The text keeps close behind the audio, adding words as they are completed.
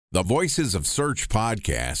The Voices of Search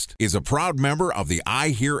podcast is a proud member of the I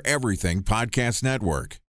Hear Everything podcast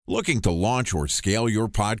network. Looking to launch or scale your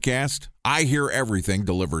podcast? I Hear Everything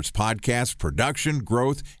delivers podcast production,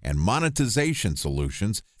 growth, and monetization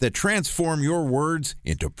solutions that transform your words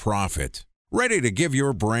into profit. Ready to give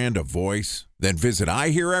your brand a voice? Then visit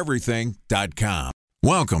iheareverything.com.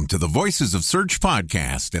 Welcome to the Voices of Search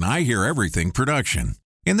podcast and I Hear Everything production.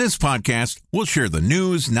 In this podcast, we'll share the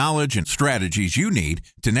news, knowledge, and strategies you need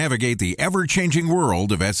to navigate the ever-changing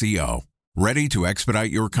world of SEO. Ready to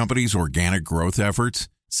expedite your company's organic growth efforts?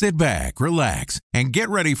 Sit back, relax, and get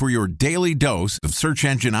ready for your daily dose of search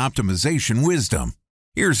engine optimization wisdom.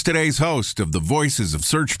 Here's today's host of the Voices of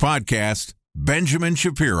Search podcast, Benjamin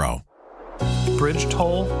Shapiro. Bridge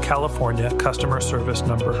toll, California, customer service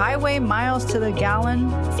number. Highway miles to the gallon,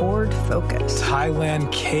 Ford Focus.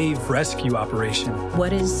 Thailand cave rescue operation.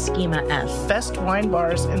 What is Schema F? Best wine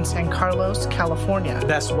bars in San Carlos, California.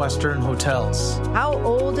 Best Western hotels. How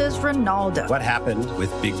old is Ronaldo? What happened with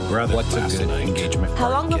Big Brother? What's a good engagement? How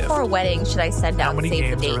long before a wedding should I send out How many save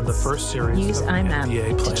games the dates? are in the first series? Use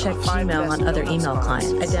IMAP to check Gmail on other email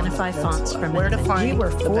clients. Identify fonts from Where to find We were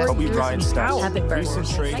the 4 best years Brian in style. college. Habit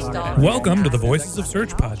burgers. Welcome to the Voices of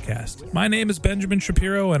Search podcast. My name is Benjamin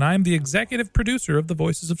Shapiro, and I'm the executive producer of the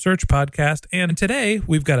Voices of Search podcast. And today,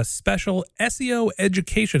 we've got a special SEO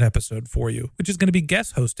education episode for you, which is going to be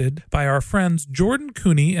guest hosted by our friends Jordan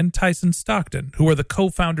Cooney and Tyson Stockton, who are the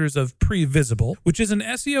co-founders of Previsible, which is an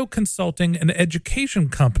SEO consulting and education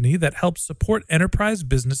company that helps support enterprise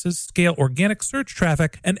businesses scale organic search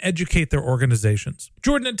traffic and educate their organizations.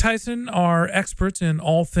 Jordan and Tyson are experts in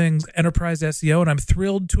all things enterprise SEO, and I'm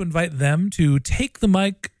thrilled to invite them to take the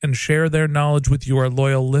mic and share their knowledge with your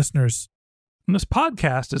loyal listeners. And this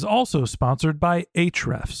podcast is also sponsored by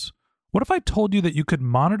Ahrefs. What if I told you that you could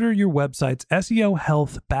monitor your website's SEO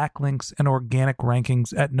health, backlinks, and organic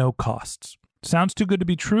rankings at no costs? Sounds too good to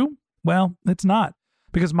be true? Well, it's not,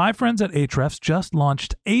 because my friends at Ahrefs just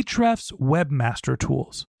launched Ahrefs Webmaster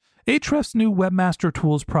Tools. Ahrefs' new Webmaster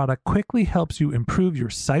Tools product quickly helps you improve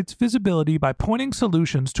your site's visibility by pointing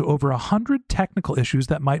solutions to over 100 technical issues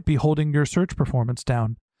that might be holding your search performance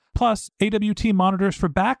down. Plus, AWT monitors for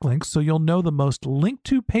backlinks so you'll know the most linked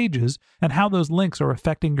to pages and how those links are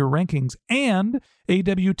affecting your rankings. And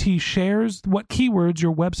AWT shares what keywords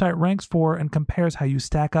your website ranks for and compares how you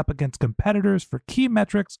stack up against competitors for key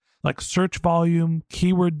metrics like search volume,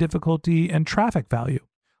 keyword difficulty, and traffic value.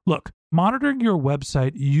 Look, monitoring your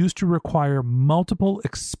website used to require multiple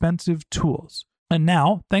expensive tools. And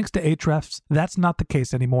now, thanks to Ahrefs, that's not the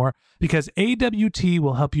case anymore because AWT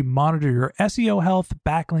will help you monitor your SEO health,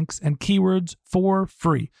 backlinks, and keywords for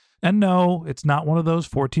free. And no, it's not one of those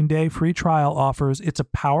 14-day free trial offers. It's a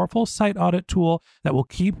powerful site audit tool that will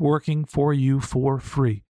keep working for you for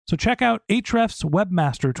free. So check out Ahrefs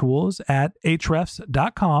Webmaster Tools at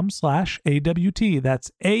ahrefs.com/AWT.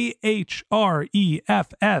 That's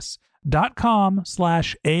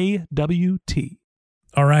ahrefs.com/AWT.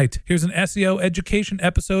 All right, here's an SEO education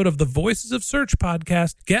episode of the Voices of Search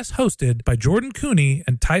podcast, guest hosted by Jordan Cooney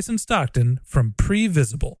and Tyson Stockton from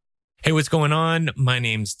Previsible. Hey, what's going on? My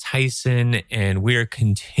name's Tyson, and we're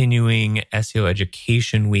continuing SEO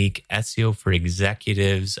Education Week, SEO for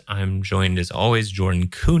Executives. I'm joined, as always, Jordan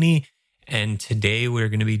Cooney, and today we're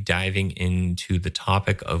going to be diving into the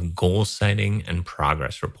topic of goal setting and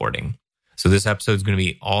progress reporting. So this episode is going to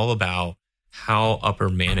be all about how upper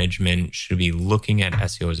management should be looking at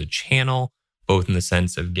SEO as a channel, both in the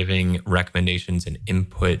sense of giving recommendations and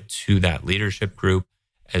input to that leadership group,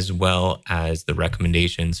 as well as the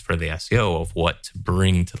recommendations for the SEO of what to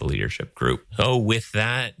bring to the leadership group. So with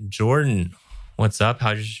that, Jordan, what's up?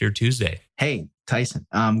 How's your Tuesday? Hey, Tyson.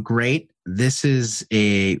 Great. This is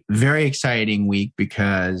a very exciting week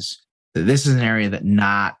because this is an area that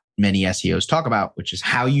not many SEOs talk about, which is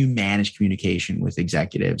how you manage communication with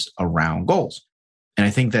executives around goals. And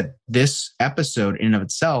I think that this episode in and of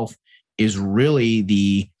itself is really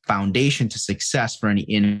the foundation to success for any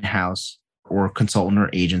in-house or consultant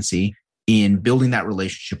or agency in building that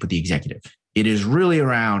relationship with the executive. It is really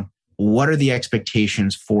around what are the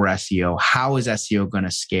expectations for SEO? How is SEO going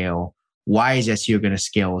to scale? Why is SEO going to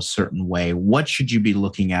scale a certain way? What should you be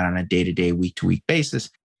looking at on a day-to-day, week-to-week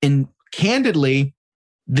basis? And candidly,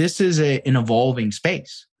 this is an evolving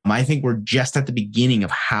space. I think we're just at the beginning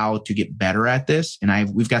of how to get better at this.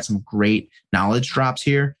 And we've got some great knowledge drops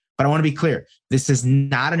here. But I want to be clear, this is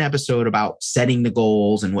not an episode about setting the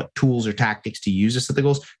goals and what tools or tactics to use to set the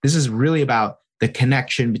goals. This is really about the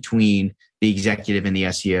connection between the executive and the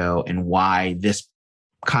SEO and why this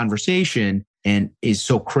conversation is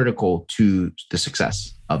so critical to the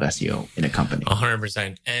success of SEO in a company.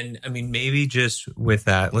 100%. And I mean, maybe just with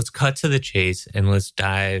that, let's cut to the chase and let's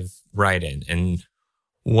dive right in. And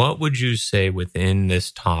what would you say within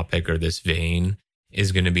this topic or this vein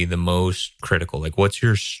is going to be the most critical? Like, what's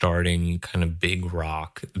your starting kind of big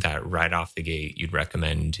rock that right off the gate you'd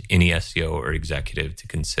recommend any SEO or executive to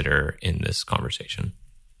consider in this conversation?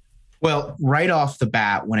 Well, right off the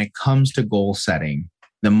bat, when it comes to goal setting,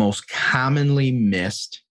 the most commonly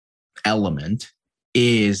missed element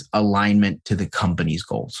is alignment to the company's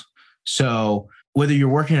goals. So whether you're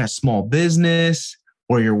working at a small business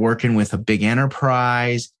or you're working with a big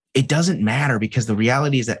enterprise, it doesn't matter, because the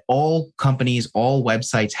reality is that all companies, all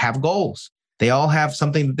websites have goals. They all have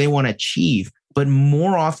something that they want to achieve. But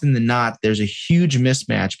more often than not, there's a huge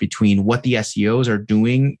mismatch between what the SEOs are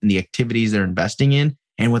doing and the activities they're investing in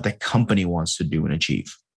and what the company wants to do and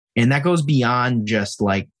achieve. And that goes beyond just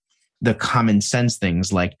like the common sense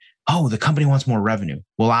things like, oh, the company wants more revenue.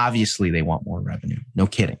 Well, obviously they want more revenue. No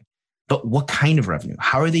kidding. But what kind of revenue?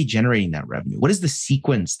 How are they generating that revenue? What is the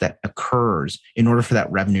sequence that occurs in order for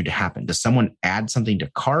that revenue to happen? Does someone add something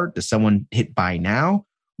to cart? Does someone hit buy now?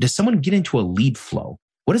 Does someone get into a lead flow?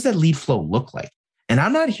 What does that lead flow look like? And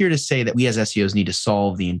I'm not here to say that we as SEOs need to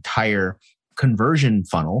solve the entire conversion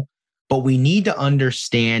funnel, but we need to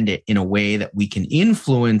understand it in a way that we can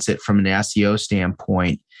influence it from an SEO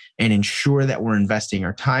standpoint and ensure that we're investing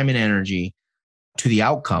our time and energy to the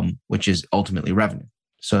outcome, which is ultimately revenue.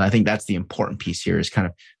 So I think that's the important piece here, is kind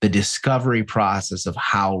of the discovery process of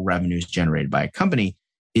how revenue is generated by a company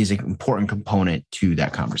is an important component to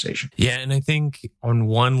that conversation. Yeah. And I think on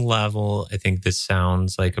one level, I think this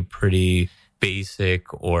sounds like a pretty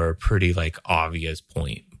basic or pretty like obvious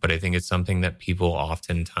point, but I think it's something that people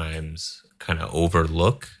oftentimes kind of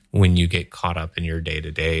overlook when you get caught up in your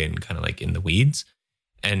day-to-day and kind of like in the weeds.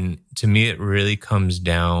 And to me, it really comes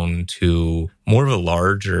down to more of a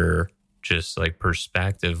larger just like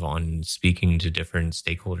perspective on speaking to different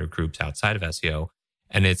stakeholder groups outside of SEO.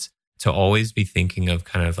 And it's to always be thinking of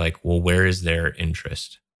kind of like, well, where is their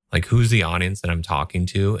interest? Like, who's the audience that I'm talking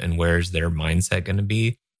to and where's their mindset going to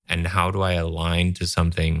be? And how do I align to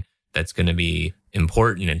something that's going to be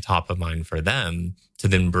important and top of mind for them to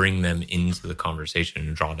then bring them into the conversation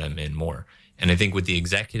and draw them in more? And I think with the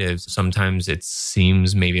executives, sometimes it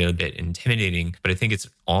seems maybe a bit intimidating, but I think it's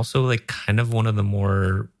also like kind of one of the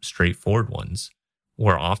more straightforward ones,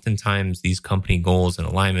 where oftentimes these company goals and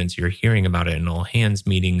alignments, you're hearing about it in all hands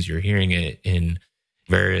meetings, you're hearing it in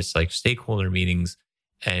various like stakeholder meetings.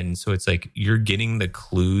 And so it's like you're getting the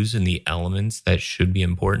clues and the elements that should be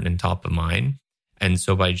important and top of mind. And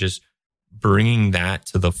so by just bringing that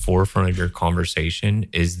to the forefront of your conversation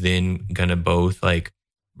is then going to both like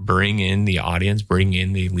bring in the audience, bring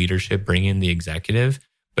in the leadership, bring in the executive,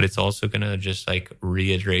 but it's also going to just like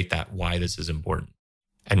reiterate that why this is important.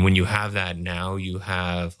 And when you have that, now you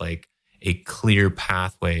have like a clear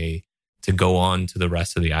pathway to go on to the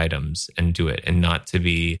rest of the items and do it, and not to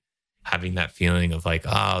be having that feeling of like,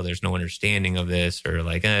 oh, there's no understanding of this, or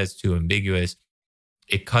like, it's too ambiguous.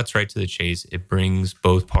 It cuts right to the chase. It brings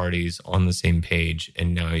both parties on the same page,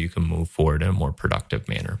 and now you can move forward in a more productive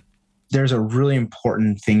manner. There's a really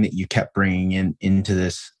important thing that you kept bringing into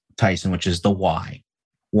this, Tyson, which is the why.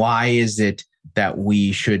 Why is it that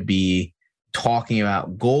we should be talking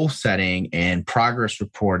about goal setting and progress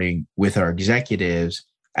reporting with our executives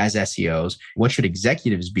as SEOs? What should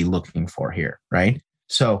executives be looking for here, right?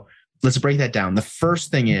 So let's break that down. The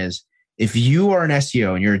first thing is, if you are an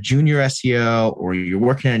SEO and you're a junior SEO or you're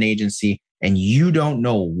working at an agency and you don't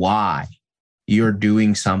know why you're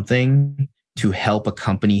doing something to help a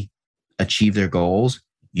company achieve their goals,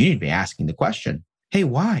 you need to be asking the question, hey,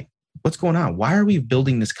 why? What's going on? Why are we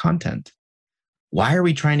building this content? Why are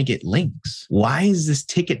we trying to get links? Why is this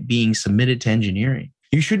ticket being submitted to engineering?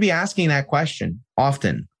 You should be asking that question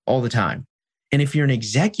often, all the time. And if you're an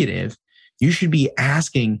executive, you should be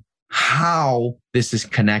asking how this is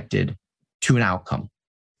connected to an outcome.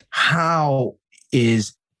 How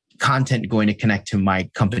is content going to connect to my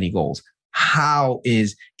company goals? How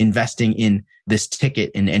is investing in this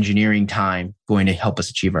ticket and engineering time going to help us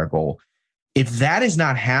achieve our goal? If that is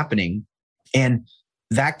not happening, and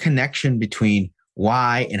that connection between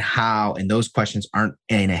why and how and those questions aren't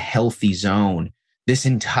in a healthy zone, this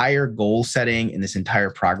entire goal setting and this entire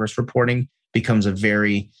progress reporting becomes a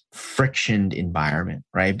very frictioned environment,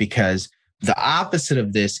 right? Because the opposite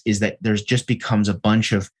of this is that there's just becomes a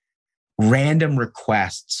bunch of random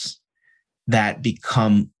requests that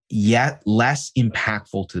become yet less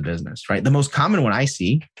impactful to the business, right? The most common one I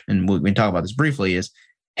see, and we can talk about this briefly, is,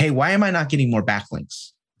 hey, why am I not getting more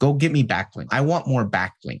backlinks? Go get me backlinks. I want more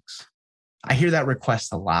backlinks. I hear that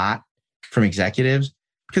request a lot from executives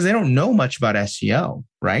because they don't know much about SEO,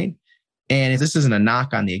 right? And this isn't a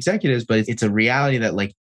knock on the executives, but it's a reality that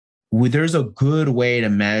like there's a good way to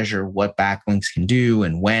measure what backlinks can do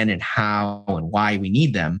and when and how and why we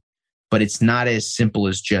need them. But it's not as simple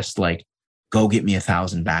as just like, go get me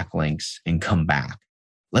 1,000 backlinks and come back.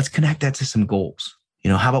 Let's connect that to some goals.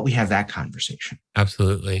 How about we have that conversation?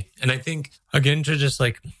 Absolutely. And I think, again, to just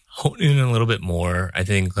like hone in a little bit more, I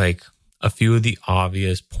think like a few of the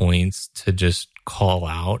obvious points to just call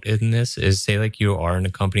out in this is, say like you are in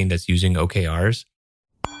a company that's using OKRs.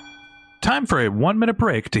 Time for a 1-minute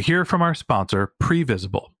break to hear from our sponsor,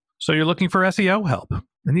 Previsible. So you're looking for SEO help,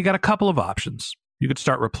 and you got a couple of options. You could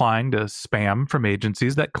start replying to spam from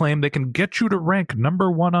agencies that claim they can get you to rank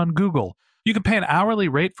number 1 on Google. You can pay an hourly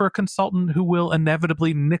rate for a consultant who will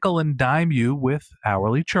inevitably nickel and dime you with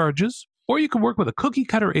hourly charges. Or you can work with a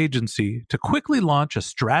cookie-cutter agency to quickly launch a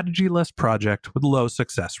strategy-less project with low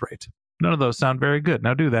success rate. None of those sound very good,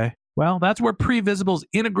 now do they? Well, that's where Previsible's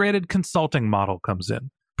integrated consulting model comes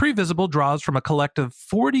in. Previsible draws from a collective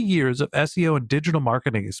 40 years of SEO and digital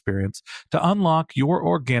marketing experience to unlock your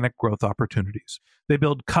organic growth opportunities. They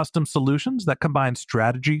build custom solutions that combine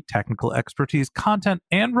strategy, technical expertise, content,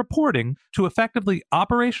 and reporting to effectively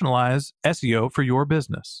operationalize SEO for your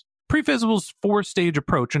business. Previsible's 4-stage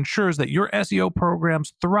approach ensures that your SEO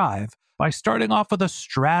programs thrive by starting off with a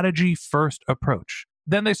strategy-first approach.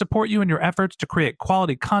 Then they support you in your efforts to create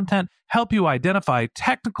quality content, help you identify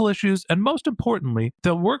technical issues, and most importantly,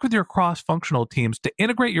 they'll work with your cross-functional teams to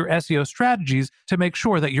integrate your SEO strategies to make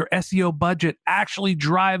sure that your SEO budget actually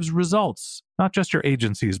drives results, not just your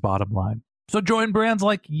agency's bottom line. So join brands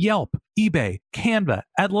like Yelp, eBay, Canva,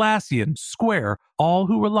 Atlassian, Square, all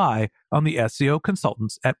who rely on the SEO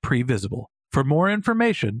consultants at Previsible. For more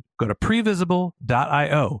information, go to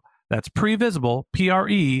previsible.io. That's Previsible,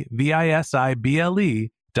 Previsible.io.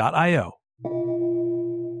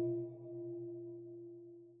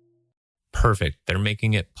 Perfect. They're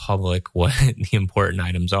making it public what the important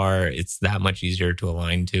items are. It's that much easier to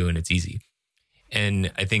align to, and it's easy.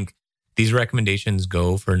 And I think these recommendations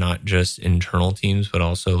go for not just internal teams, but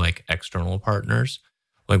also like external partners.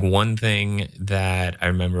 Like one thing that I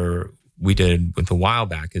remember we did with a while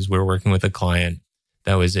back is we were working with a client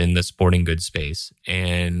that was in the sporting goods space.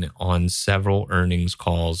 And on several earnings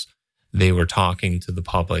calls, they were talking to the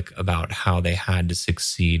public about how they had to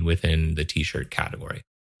succeed within the t-shirt category.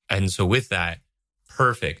 And so with that,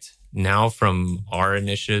 perfect. Now from our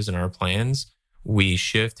initiatives and our plans, we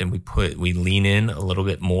shift and we lean in a little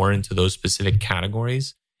bit more into those specific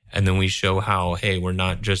categories. And then we show how, hey, we're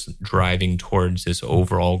not just driving towards this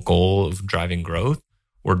overall goal of driving growth.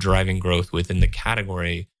 We're driving growth within the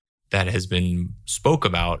category that has been spoke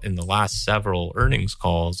about in the last several earnings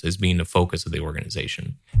calls as being the focus of the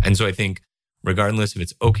organization. And so I think regardless if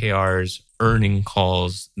it's OKRs, earning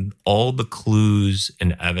calls, all the clues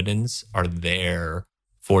and evidence are there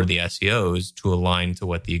for the SEOs to align to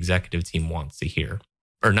what the executive team wants to hear,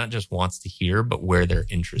 or not just wants to hear, but where their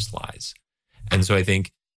interest lies. And so I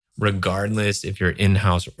think regardless if you're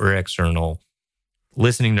in-house or external,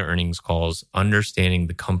 listening to earnings calls, understanding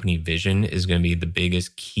the company vision is going to be the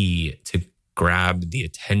biggest key to grab the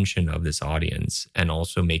attention of this audience and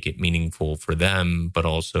also make it meaningful for them, but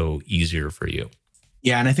also easier for you.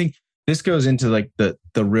 Yeah. And I think this goes into like the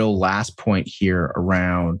real last point here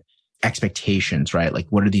around expectations, right? Like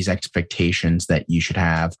what are these expectations that you should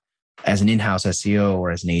have as an in-house SEO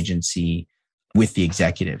or as an agency with the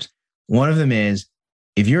executives? One of them is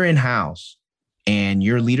if you're in-house and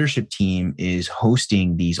your leadership team is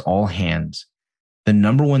hosting these all hands, the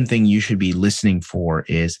number one thing you should be listening for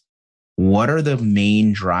is what are the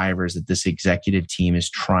main drivers that this executive team is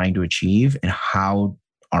trying to achieve and how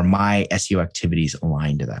are my SEO activities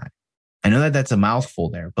aligned to that? I know that that's a mouthful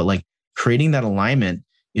there, but like creating that alignment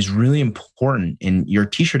is really important. And your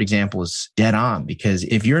t-shirt example is dead on because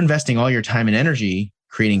if you're investing all your time and energy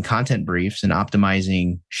creating content briefs and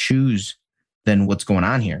optimizing shoes, then what's going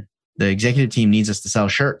on here? The executive team needs us to sell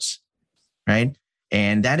shirts, right?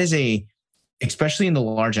 And that is especially in the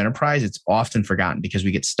large enterprise, it's often forgotten because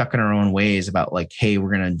we get stuck in our own ways about like, hey,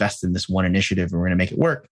 we're going to invest in this one initiative and we're going to make it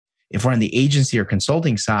work. If we're on the agency or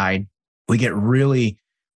consulting side, we get really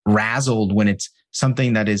razzled when it's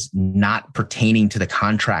something that is not pertaining to the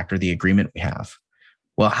contract or the agreement we have.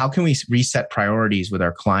 Well, how can we reset priorities with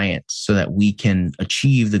our clients so that we can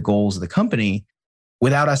achieve the goals of the company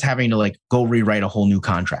without us having to like go rewrite a whole new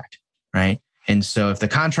contract, right? And so if the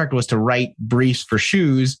contract was to write briefs for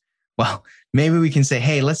shoes, well, maybe we can say,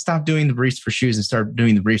 hey, let's stop doing the briefs for shoes and start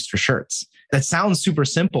doing the briefs for shirts. That sounds super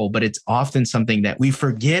simple, but it's often something that we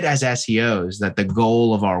forget as SEOs, that the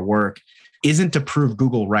goal of our work isn't to prove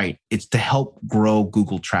Google right. It's to help grow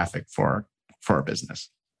Google traffic for our business.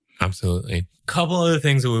 Absolutely. A couple other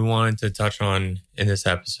things that we wanted to touch on in this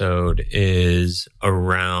episode is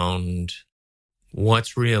around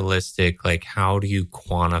what's realistic, like how do you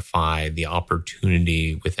quantify the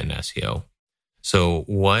opportunity within SEO? So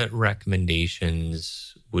what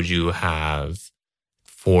recommendations would you have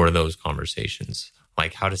for those conversations?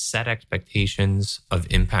 Like how to set expectations of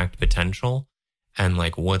impact potential and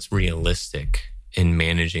like what's realistic in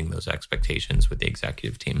managing those expectations with the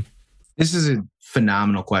executive team? This is a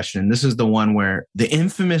phenomenal question. This is the one where the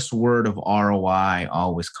infamous word of ROI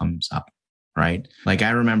always comes up, right? Like I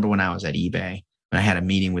remember when I was at eBay, and I had a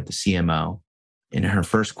meeting with the CMO, and her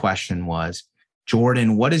first question was,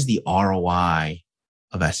 Jordan, what is the ROI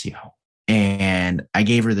of SEO? And I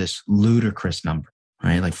gave her this ludicrous number,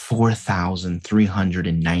 right? Like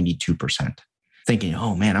 4,392%. Thinking,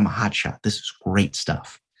 oh man, I'm a hotshot. This is great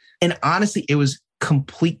stuff. And honestly, it was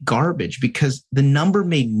complete garbage because the number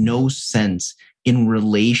made no sense in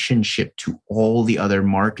relationship to all the other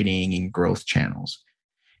marketing and growth channels.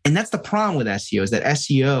 And that's the problem with SEO, is that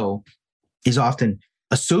SEO is often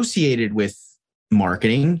associated with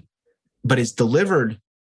marketing, but it's delivered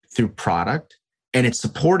through product and it's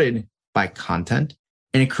supported by content.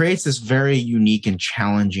 And it creates this very unique and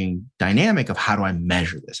challenging dynamic of how do I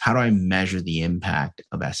measure this? How do I measure the impact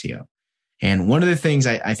of SEO? And one of the things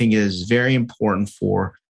I think is very important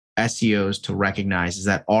for SEOs to recognize is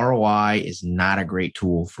that ROI is not a great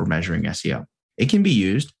tool for measuring SEO. It can be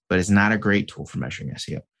used, but it's not a great tool for measuring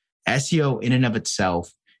SEO. SEO in and of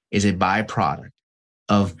itself is a byproduct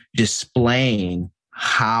of displaying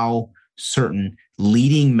how certain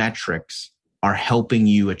leading metrics are helping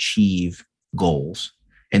you achieve goals.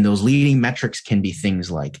 And those leading metrics can be things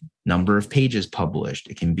like number of pages published.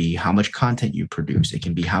 It can be how much content you produce. It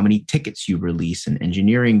can be how many tickets you release and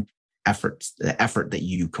engineering efforts, the effort that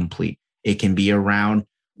you complete. It can be around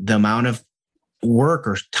the amount of work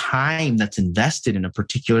or time that's invested in a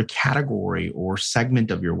particular category or segment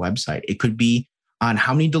of your website. It could be on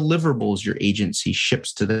how many deliverables your agency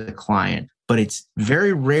ships to the client. But it's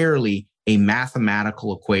very rarely a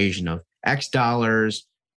mathematical equation of X dollars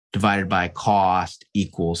divided by cost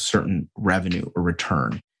equals certain revenue or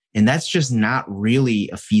return. And that's just not really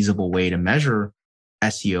a feasible way to measure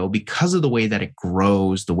SEO because of the way that it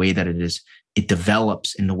grows, the way that it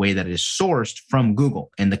develops, and the way that it is sourced from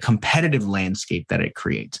Google and the competitive landscape that it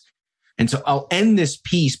creates. And so I'll end this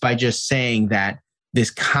piece by just saying that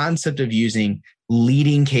this concept of using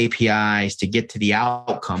leading KPIs to get to the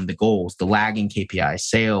outcome, the goals, the lagging KPIs,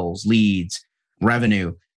 sales, leads,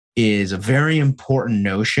 revenue, is a very important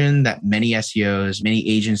notion that many SEOs, many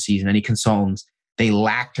agencies, many consultants, they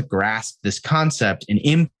lack to grasp this concept and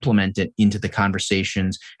implement it into the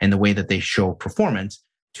conversations and the way that they show performance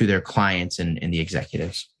to their clients and the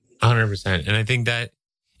executives. 100%. And I think that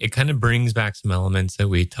it kind of brings back some elements that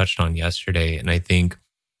we touched on yesterday. And I think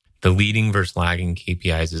the leading versus lagging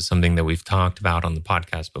KPIs is something that we've talked about on the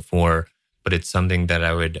podcast before, but it's something that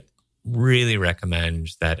I would really recommend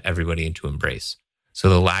that everybody to embrace. So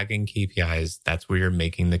the lagging KPIs, that's where you're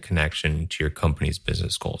making the connection to your company's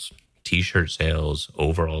business goals. T-shirt sales,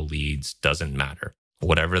 overall leads, doesn't matter.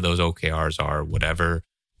 Whatever those OKRs are, whatever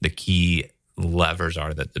the key levers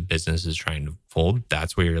are that the business is trying to fold,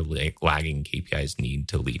 that's where your lagging KPIs need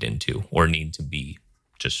to lead into or need to be,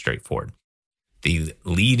 just straightforward. The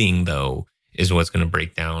leading, though, is what's going to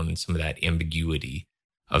break down some of that ambiguity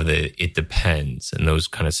of the it depends and those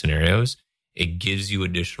kind of scenarios. It gives you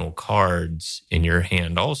additional cards in your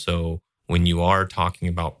hand also when you are talking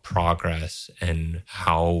about progress and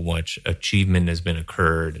how much achievement has been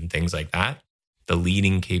occurred and things like that. The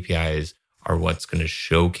leading KPIs are what's going to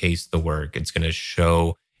showcase the work. It's going to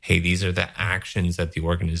show, hey, these are the actions that the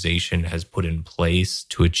organization has put in place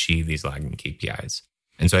to achieve these lagging KPIs.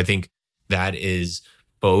 And so I think that is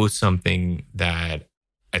both something that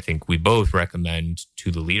I think we both recommend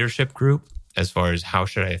to the leadership group as far as how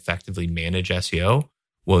should I effectively manage SEO?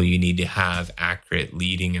 Well, you need to have accurate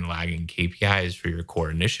leading and lagging KPIs for your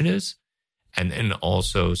core initiatives. And then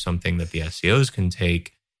also something that the SEOs can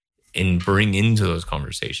take and bring into those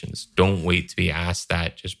conversations. Don't wait to be asked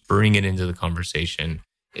that. Just bring it into the conversation.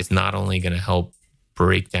 It's not only going to help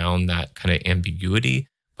break down that kind of ambiguity,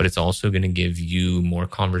 but it's also going to give you more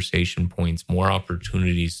conversation points, more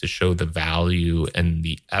opportunities to show the value and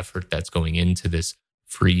the effort that's going into this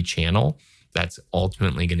free channel that's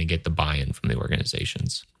ultimately going to get the buy-in from the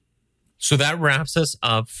organizations. So that wraps us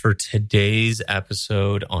up for today's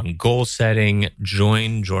episode on goal setting.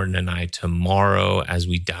 Join Jordan and I tomorrow as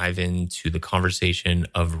we dive into the conversation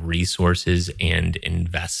of resources and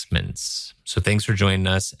investments. So thanks for joining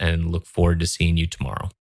us and look forward to seeing you tomorrow.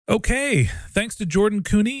 Okay, thanks to Jordan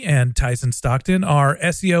Cooney and Tyson Stockton, our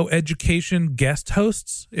SEO education guest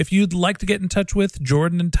hosts. If you'd like to get in touch with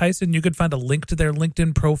Jordan and Tyson, you can find a link to their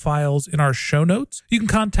LinkedIn profiles in our show notes. You can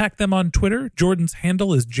contact them on Twitter. Jordan's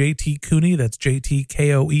handle is JT Cooney, that's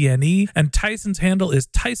JTKOENE, and Tyson's handle is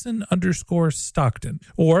Tyson_Stockton.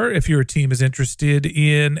 Or if your team is interested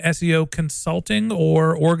in SEO consulting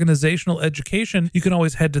or organizational education, you can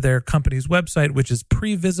always head to their company's website, which is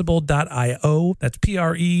previsible.io. That's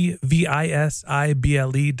previsible.io. And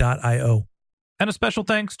a special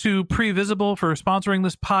thanks to Previsible for sponsoring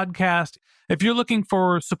this podcast. If you're looking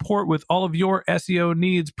for support with all of your SEO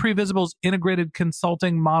needs, Previsible's integrated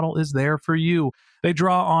consulting model is there for you. They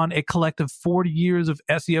draw on a collective 40 years of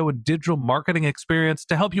SEO and digital marketing experience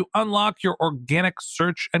to help you unlock your organic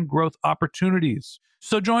search and growth opportunities.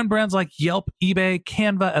 So join brands like Yelp, eBay,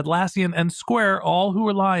 Canva, Atlassian, and Square, all who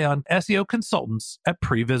rely on SEO consultants at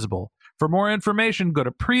Previsible. For more information, go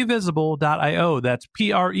to previsible.io. That's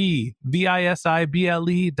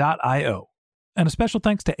previsible.io. And a special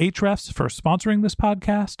thanks to Ahrefs for sponsoring this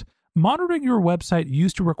podcast. Monitoring your website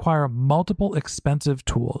used to require multiple expensive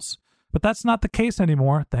tools, but that's not the case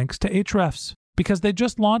anymore thanks to Ahrefs, because they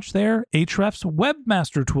just launched their Ahrefs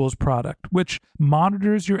Webmaster Tools product, which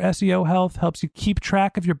monitors your SEO health, helps you keep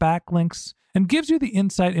track of your backlinks, and gives you the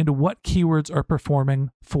insight into what keywords are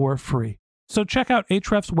performing for free. So check out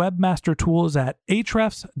Ahrefs Webmaster Tools at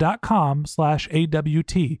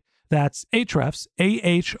ahrefs.com/AWT. That's Ahrefs,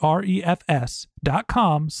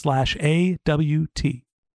 AHREFS.com/AWT.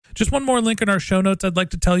 Just one more link in our show notes I'd like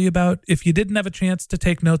to tell you about. If you didn't have a chance to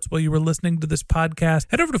take notes while you were listening to this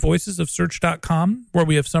podcast, head over to voicesofsearch.com, where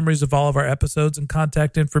we have summaries of all of our episodes and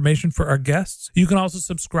contact information for our guests. You can also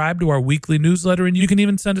subscribe to our weekly newsletter, and you can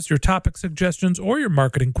even send us your topic suggestions or your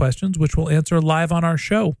marketing questions, which we'll answer live on our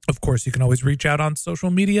show. Of course, you can always reach out on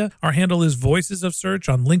social media. Our handle is Voices of Search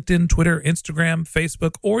on LinkedIn, Twitter, Instagram,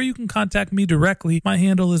 Facebook, or you can contact me directly. My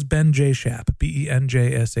handle is Ben J. Shap,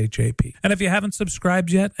 BenJSHAP. And if you haven't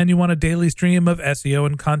subscribed yet, and you want a daily stream of SEO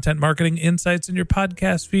and content marketing insights in your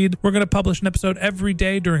podcast feed, we're going to publish an episode every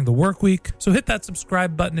day during the work week. So hit that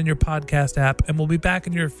subscribe button in your podcast app, and we'll be back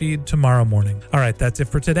in your feed tomorrow morning. All right, that's it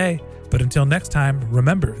for today. But until next time,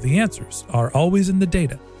 remember, the answers are always in the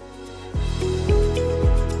data.